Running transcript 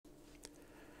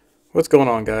What's going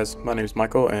on, guys? My name is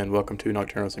Michael and welcome to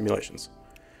Nocturnal Simulations.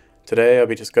 Today I'll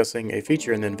be discussing a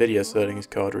feature in the Nvidia settings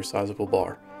called Resizable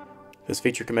Bar. This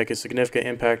feature can make a significant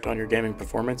impact on your gaming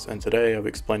performance, and today I'll be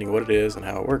explaining what it is and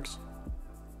how it works.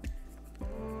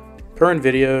 Per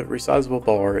Nvidia, Resizable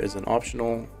Bar is an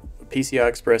optional PCI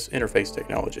Express interface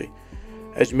technology.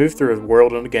 As you move through a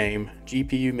world in a game,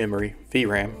 GPU memory,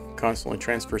 VRAM, constantly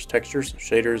transfers textures,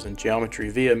 shaders, and geometry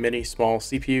via many small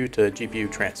CPU to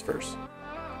GPU transfers.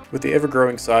 With the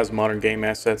ever-growing size of modern game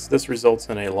assets, this results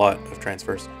in a lot of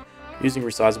transfers. Using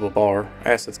Resizable Bar,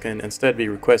 assets can instead be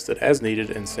requested as needed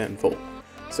and sent in full,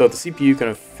 so the CPU can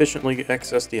efficiently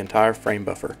access the entire frame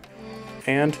buffer.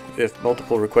 And, if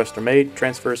multiple requests are made,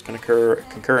 transfers can occur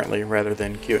concurrently rather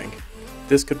than queuing.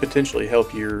 This could potentially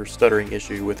help your stuttering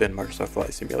issue within Microsoft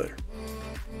Flight Simulator.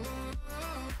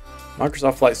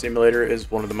 Microsoft Flight Simulator is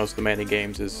one of the most demanding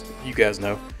games, as you guys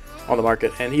know, on the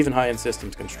market, and even high-end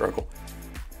systems can struggle.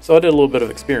 So I did a little bit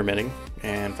of experimenting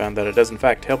and found that it does in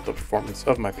fact help the performance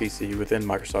of my PC within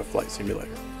Microsoft Flight Simulator.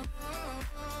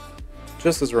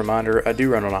 Just as a reminder, I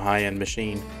do run on a high-end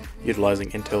machine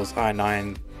utilizing Intel's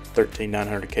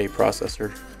i9-13900K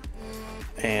processor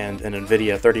and an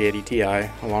Nvidia 3080 Ti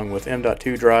along with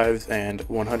M.2 drives and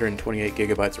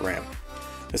 128GB of RAM.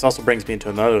 This also brings me into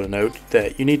another note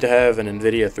that you need to have an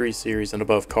Nvidia 3 series and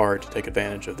above card to take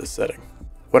advantage of this setting.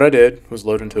 What I did was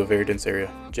load into a very dense area,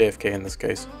 JFK in this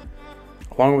case,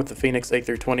 along with the Phoenix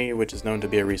A320, which is known to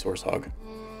be a resource hog.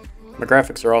 My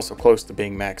graphics are also close to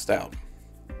being maxed out.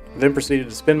 I then proceeded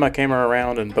to spin my camera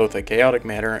around in both a chaotic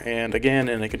manner and again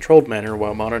in a controlled manner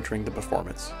while monitoring the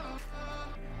performance.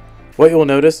 What you will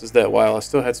notice is that while I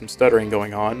still had some stuttering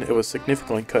going on, it was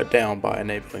significantly cut down by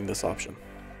enabling this option.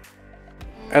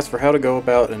 As for how to go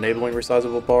about enabling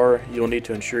Resizable Bar, you'll need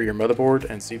to ensure your motherboard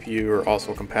and CPU are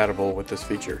also compatible with this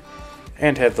feature,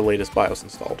 and have the latest BIOS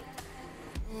installed.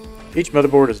 Each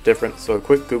motherboard is different, so a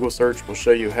quick Google search will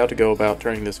show you how to go about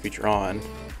turning this feature on,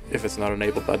 if it's not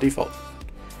enabled by default.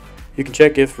 You can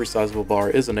check if Resizable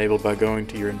Bar is enabled by going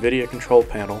to your Nvidia control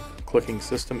panel, clicking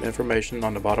System Information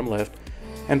on the bottom left,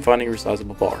 and finding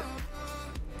Resizable Bar.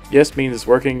 Yes means it's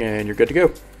working and you're good to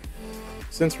go.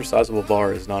 Since Resizable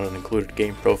Bar is not an included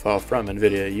game profile from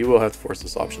Nvidia, you will have to force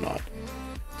this option on.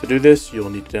 To do this, you will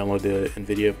need to download the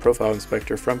Nvidia Profile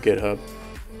Inspector from GitHub,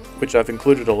 which I've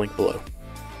included a link below.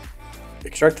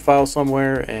 Extract the file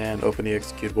somewhere and open the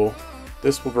executable.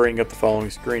 This will bring up the following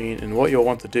screen, and what you'll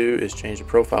want to do is change the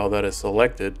profile that is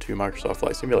selected to Microsoft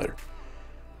Flight Simulator.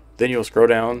 Then you'll scroll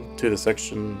down to the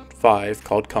section 5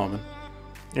 called Common.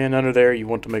 And under there you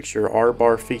want to make sure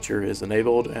RBar feature is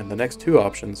enabled, and the next two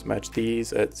options match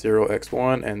these at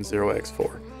 0x1 and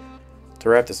 0x4. To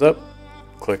wrap this up,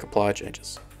 click Apply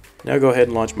Changes. Now go ahead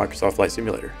and launch Microsoft Flight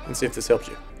Simulator and see if this helps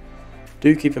you.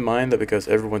 Do keep in mind that because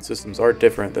everyone's systems are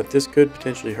different, that this could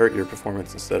potentially hurt your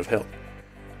performance instead of help.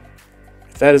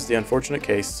 If that is the unfortunate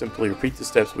case, simply repeat the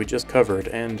steps we just covered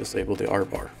and disable the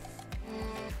RBar.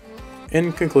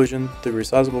 In conclusion, the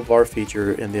Resizable Bar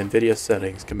feature in the Nvidia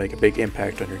settings can make a big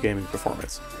impact on your gaming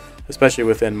performance, especially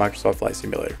within Microsoft Flight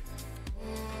Simulator.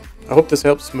 I hope this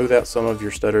helps smooth out some of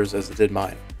your stutters as it did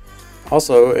mine.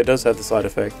 Also, it does have the side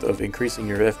effect of increasing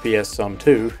your FPS some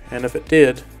too, and if it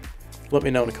did, let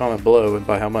me know in a comment below and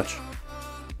by how much.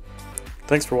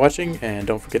 Thanks for watching, and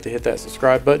don't forget to hit that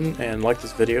subscribe button and like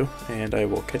this video, and I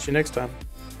will catch you next time.